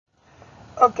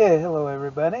Okay, hello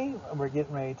everybody. We're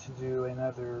getting ready to do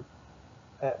another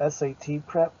SAT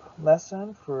prep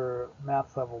lesson for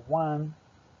Math Level 1.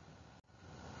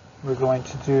 We're going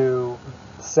to do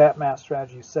SAT Math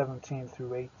Strategy 17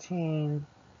 through 18.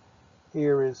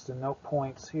 Here is the note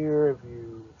points here. If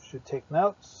you should take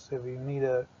notes, if you need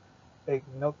a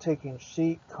note-taking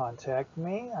sheet, contact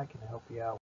me. I can help you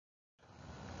out.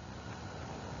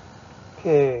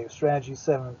 Okay, Strategy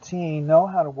 17. Know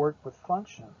how to work with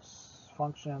functions.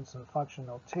 Functions and function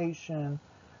notation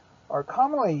are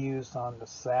commonly used on the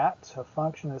SAT. A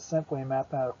function is simply a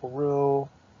mathematical rule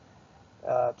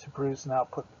to produce an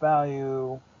output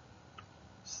value.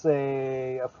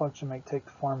 Say a function may take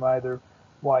the form of either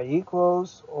y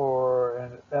equals or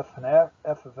an f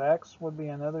of x would be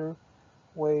another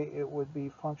way it would be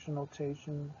function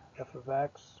notation, f of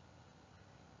x.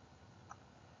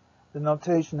 The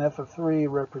notation f of 3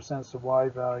 represents the y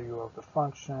value of the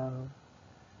function,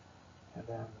 and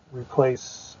then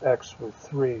replace x with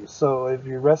 3. So if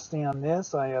you're resting on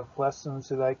this, I have lessons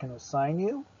that I can assign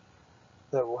you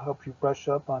that will help you brush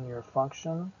up on your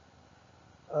function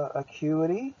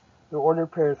acuity. The order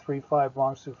pair 3, 5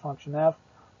 belongs to function f.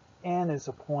 N is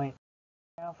a point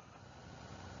f.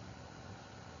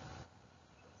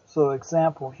 So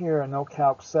example here, a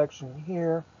no-calc section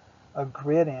here, a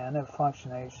grid n of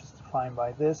function h is defined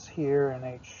by this here, and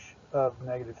h of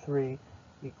 -3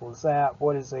 equals that.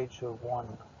 What is h of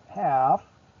 1/2?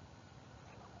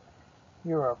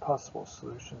 Here are possible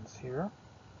solutions here.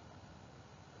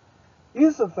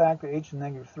 Use the fact that h of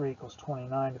 -3 equals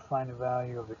 29 to find the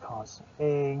value of the constant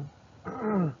a.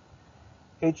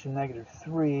 H of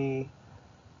 -3,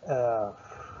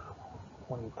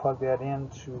 when you plug that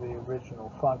into the original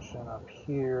function up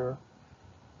here,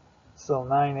 so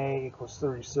 9a equals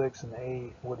 36 and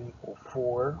a would equal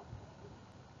 4.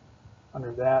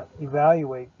 Under that,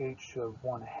 evaluate h of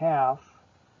 1/2.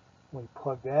 We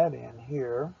plug that in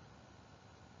here,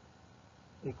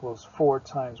 equals 4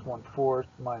 times 1/4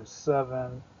 minus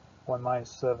 7. 1 minus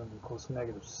 7 equals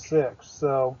 -6.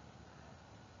 So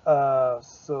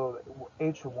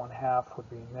h of 1/2 would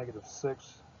be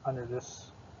 -6 under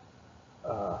this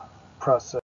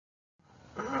process.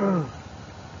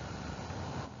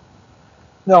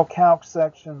 No calc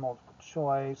section, multiple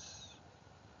choice,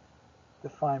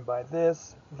 defined by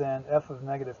this. Then f of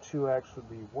 -2x would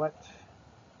be what?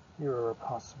 Here are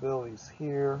possibilities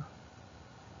here.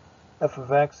 F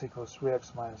of x equals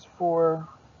 3x minus 4.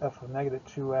 F of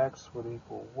 -2x would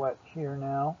equal what here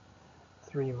now?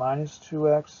 3 minus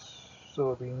 2x, so it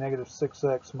would be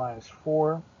 -6x minus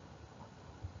 4.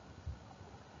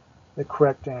 The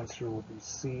correct answer would be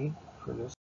C for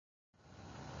this.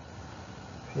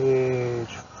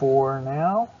 Page 4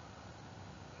 now.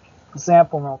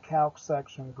 Example, no calc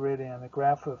section, grid in. The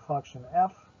graph of the function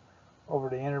f over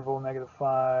the interval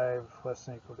 -5 less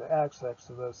than or equal to x, x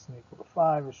is less than or equal to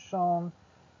 5 is shown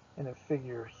in a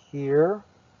figure here.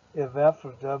 If f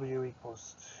of w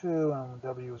equals 2 and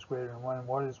w is greater than 1,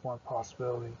 what is one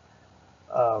possibility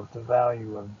of the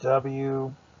value of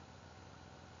w?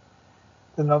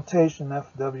 The notation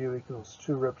f of w equals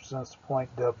 2 represents the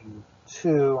point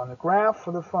w2. On the graph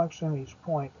for the function, each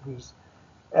point whose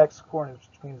x coordinate is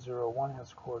between 0 and 1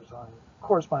 has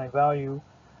corresponding value,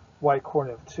 y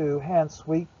coordinate of 2. Hence,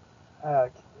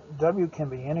 w can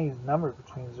be any number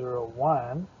between 0 and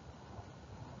 1.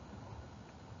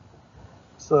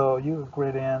 So you would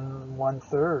grid in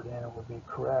 1/3 and it would be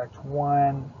correct.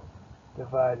 1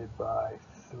 divided by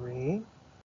 3.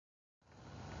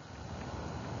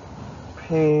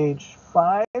 Page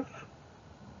 5.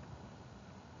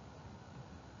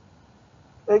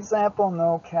 Example,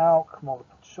 no calc,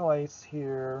 multiple choice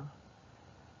here.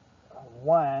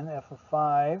 1, f of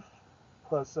 5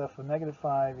 plus f of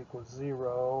 -5 equals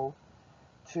 0.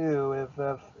 2, if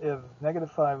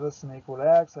 -5 less than or equal to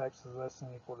x, x is less than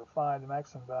or equal to 5, the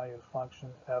maximum value of the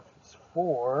function f is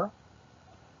 4.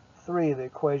 3, the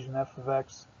equation f of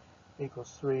x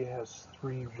equals 3 has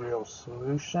 3 real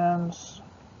solutions.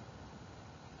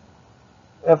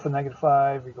 F of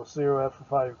 -5 equals 0, f of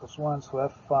 5 equals 1, so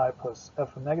f of 5 plus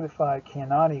f of -5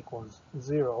 cannot equal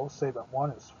 0. Say that 1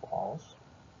 is false.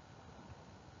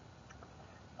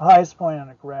 The highest point on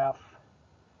the graph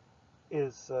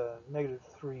is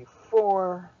 -3,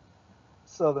 4.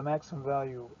 So the maximum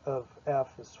value of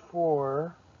f is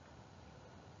 4.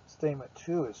 Statement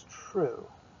 2 is true.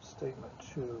 Statement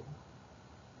 2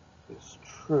 is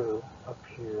true up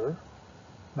here.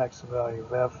 Maximum value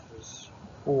of f is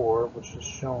 4, which is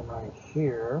shown right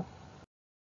here.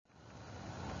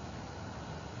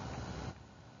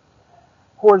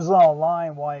 Horizontal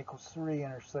line y equals 3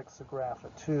 intersects the graph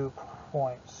at 2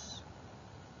 points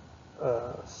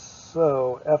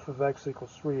So f of x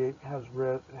equals 3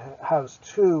 has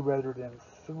 2 rather than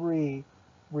 3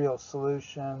 real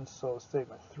solutions, so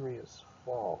statement 3 is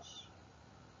false.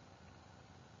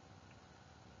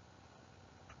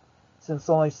 Since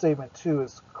only statement 2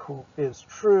 is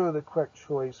true, the correct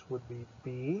choice would be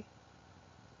B.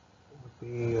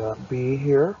 B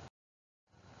here.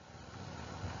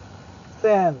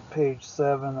 Then page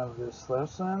 7 of this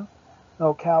lesson.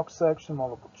 No calc section,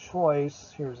 multiple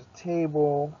choice. Here's a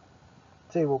table.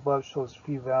 The table above shows a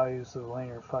few values of the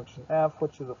linear function f.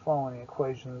 Which of the following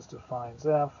equations defines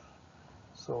f?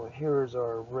 So here's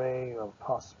our array of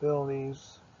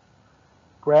possibilities.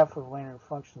 Graph of linear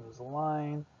function is a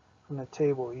line. From the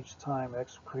table, each time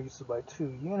x increases by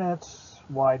 2 units,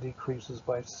 y decreases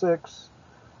by 6.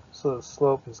 So the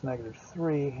slope is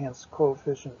 -3, hence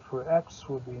coefficient for x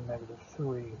would be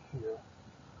 -3 here.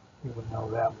 You would know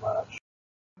that much.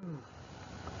 And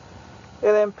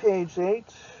then page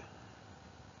 8,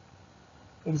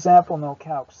 example, no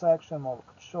calc section,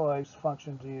 multiple choice.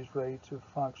 Function g is related to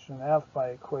function f by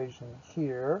equation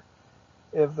here.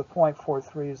 If the point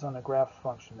 43 is on the graph of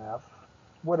function f,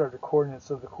 what are the coordinates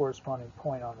of the corresponding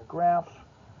point on the graph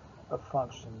of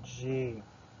function g?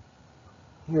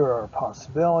 Here are our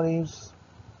possibilities.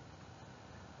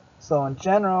 So in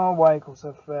general, y equals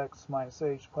f of x minus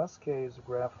h plus k is a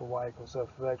graph of y equals f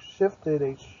of x shifted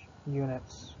h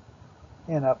units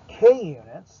and up k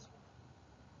units.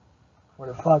 For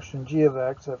the function g of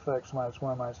x, f of x minus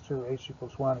 1 minus 2, h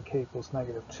equals 1, and k equals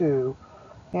 -2.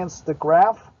 Hence the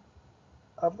graph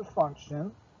of the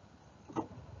function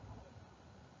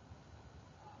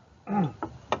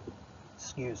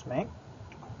excuse me.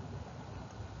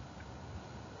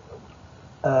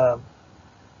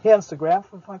 Hence, the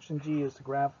graph of function g is the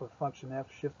graph of function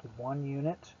f shifted 1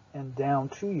 unit and down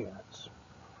 2 units.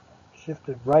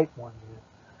 Shifted right 1 unit.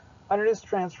 Under this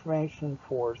transformation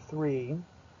for 3,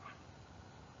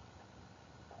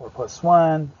 4 plus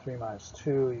 1, 3 minus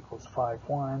 2 equals 5,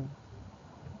 1.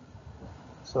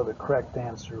 So the correct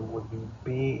answer would be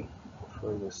B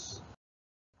for this.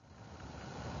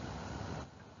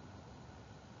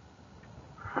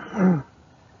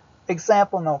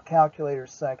 Example, no calculator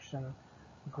section.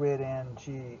 Grid in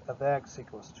g of x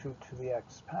equals 2 to the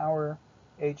x power.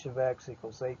 H of x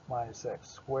equals 8 minus x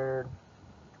squared.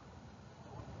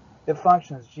 If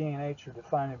functions g and h are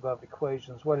defined above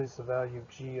equations, what is the value of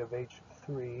g of h of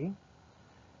 3?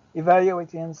 Evaluate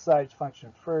the inside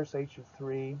function first. H of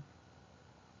 3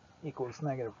 equals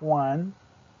 -1.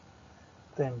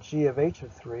 Then g of h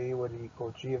of 3 would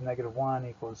equal g of -1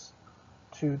 equals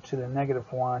 2 to the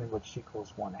 -1, which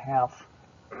equals 1/2.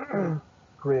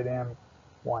 Grid in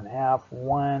 1/2,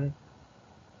 1,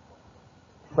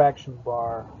 fraction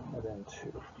bar, and then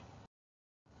 2.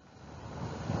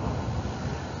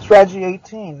 Strategy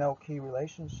 18, no key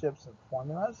relationships and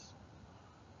formulas.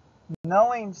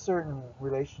 Knowing certain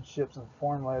relationships and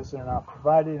formulas that are not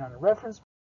provided on a reference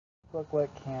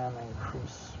booklet can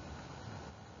increase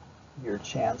your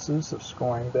chances of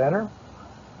scoring better.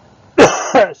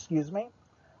 Excuse me.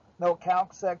 No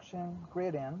calc section,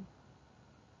 grid in.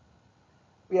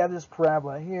 We have this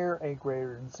parabola here, a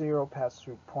greater than 0, pass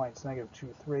through points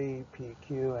 -2, 3,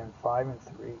 PQ, and 5 and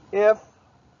 3. If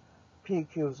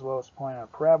PQ is the lowest point on a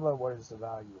parabola, what is the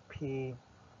value of P?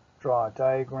 Draw a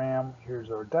diagram. Here's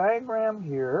our diagram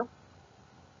here.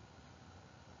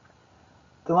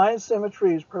 The line of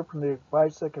symmetry is perpendicular to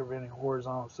bisect of any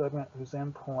horizontal segment whose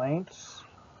endpoints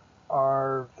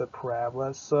are the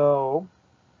parabola. So,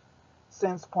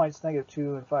 since points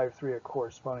 -2 and 5, 3 are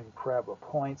corresponding parabola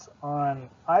points on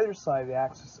either side of the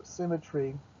axis of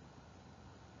symmetry,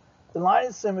 the line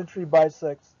of symmetry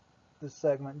bisects the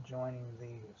segment joining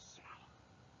these.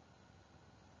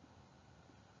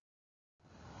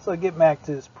 So get back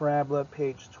to this parabola,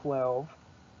 page 12.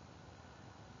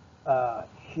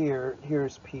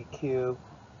 Here's PQ.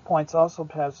 Points also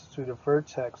passes through the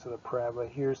vertex of the parabola.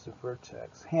 Here's the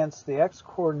vertex. Hence, the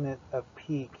x-coordinate of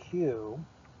PQ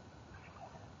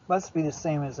must be the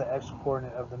same as the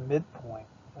x-coordinate of the midpoint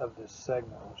of this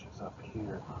segment, which is up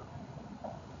here.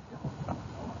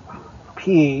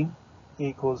 P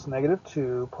equals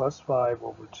 -2 plus 5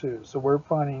 over 2. So we're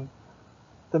finding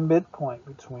the midpoint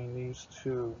between these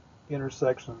two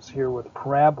intersections here with the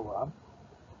parabola,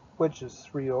 which is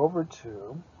 3 over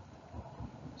 2.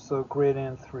 So grid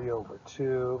in 3 over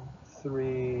 2,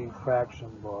 3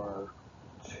 fraction bar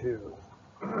 2.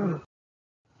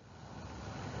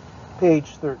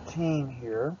 Page 13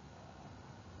 here.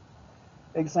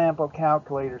 Example,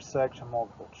 calculator section,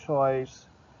 multiple choice.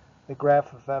 The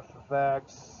graph of f of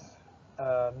x,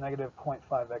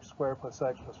 -0.5x squared plus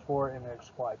x plus 4 in the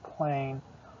xy plane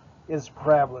is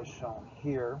parabola shown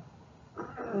here.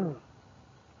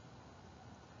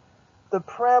 The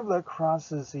parabola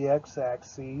crosses the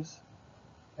x-axis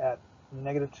at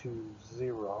 -2,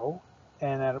 0,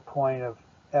 and at a point of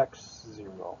x,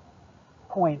 0.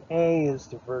 Point A is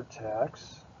the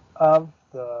vertex of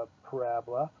the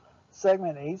parabola.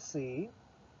 Segment AC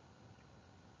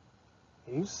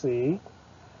is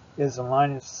a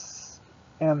line of,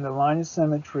 and the line of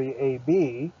symmetry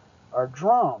AB are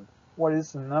drawn. What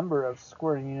is the number of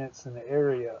square units in the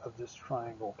area of this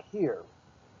triangle here?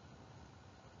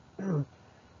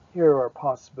 Here are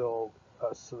possible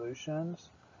solutions.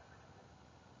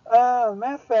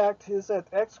 Math fact is that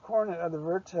the x-coordinate of the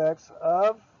vertex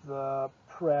of the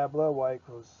parabola y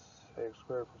equals x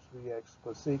squared plus bx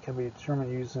plus c can be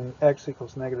determined using x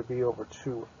equals negative b over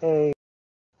 2a. You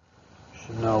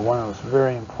should know one of those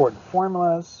very important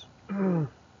formulas.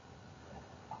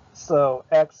 So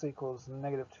x equals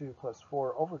negative 2 plus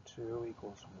 4 over 2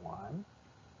 equals 1.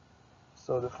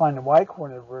 So to find the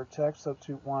y-coordinate vertex,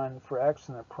 substitute 1 for x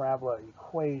in the parabola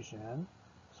equation.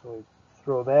 So we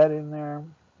throw that in there,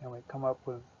 and we come up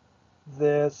with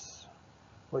this,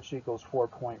 which equals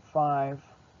 4.5.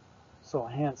 So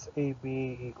hence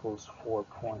AB equals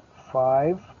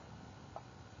 4.5.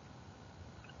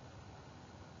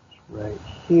 Right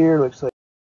here looks like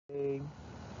A.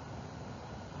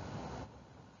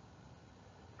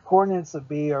 Coordinates of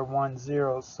B are 1,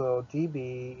 0, so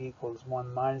dB equals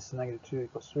 1 minus negative 2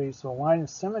 equals 3. So line of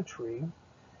symmetry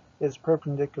is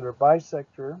perpendicular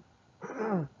bisector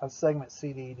of segment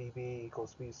CD dB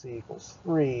equals BC equals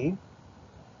 3.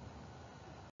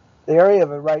 The area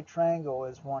of a right triangle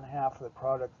is 1/2 of the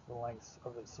product of the lengths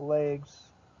of its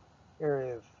legs.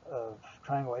 Area of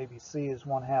triangle ABC is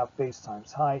 1/2 base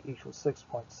times height equals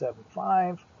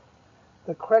 6.75.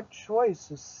 The correct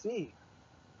choice is C,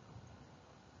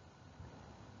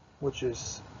 which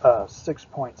is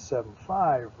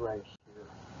 6.75 right here.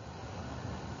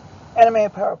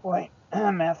 Animated PowerPoint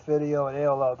math video at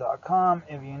AOL.com.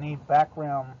 If you need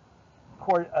background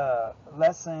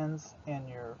lessons in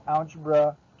your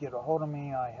algebra, get a hold of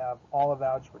me. I have all of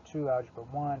Algebra 2, Algebra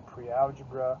 1,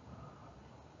 pre-algebra,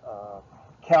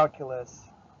 calculus.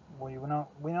 We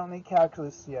don't need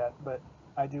calculus yet, but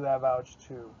I do have Algebra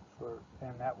 2,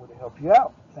 and that would help you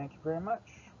out. Thank you very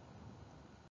much.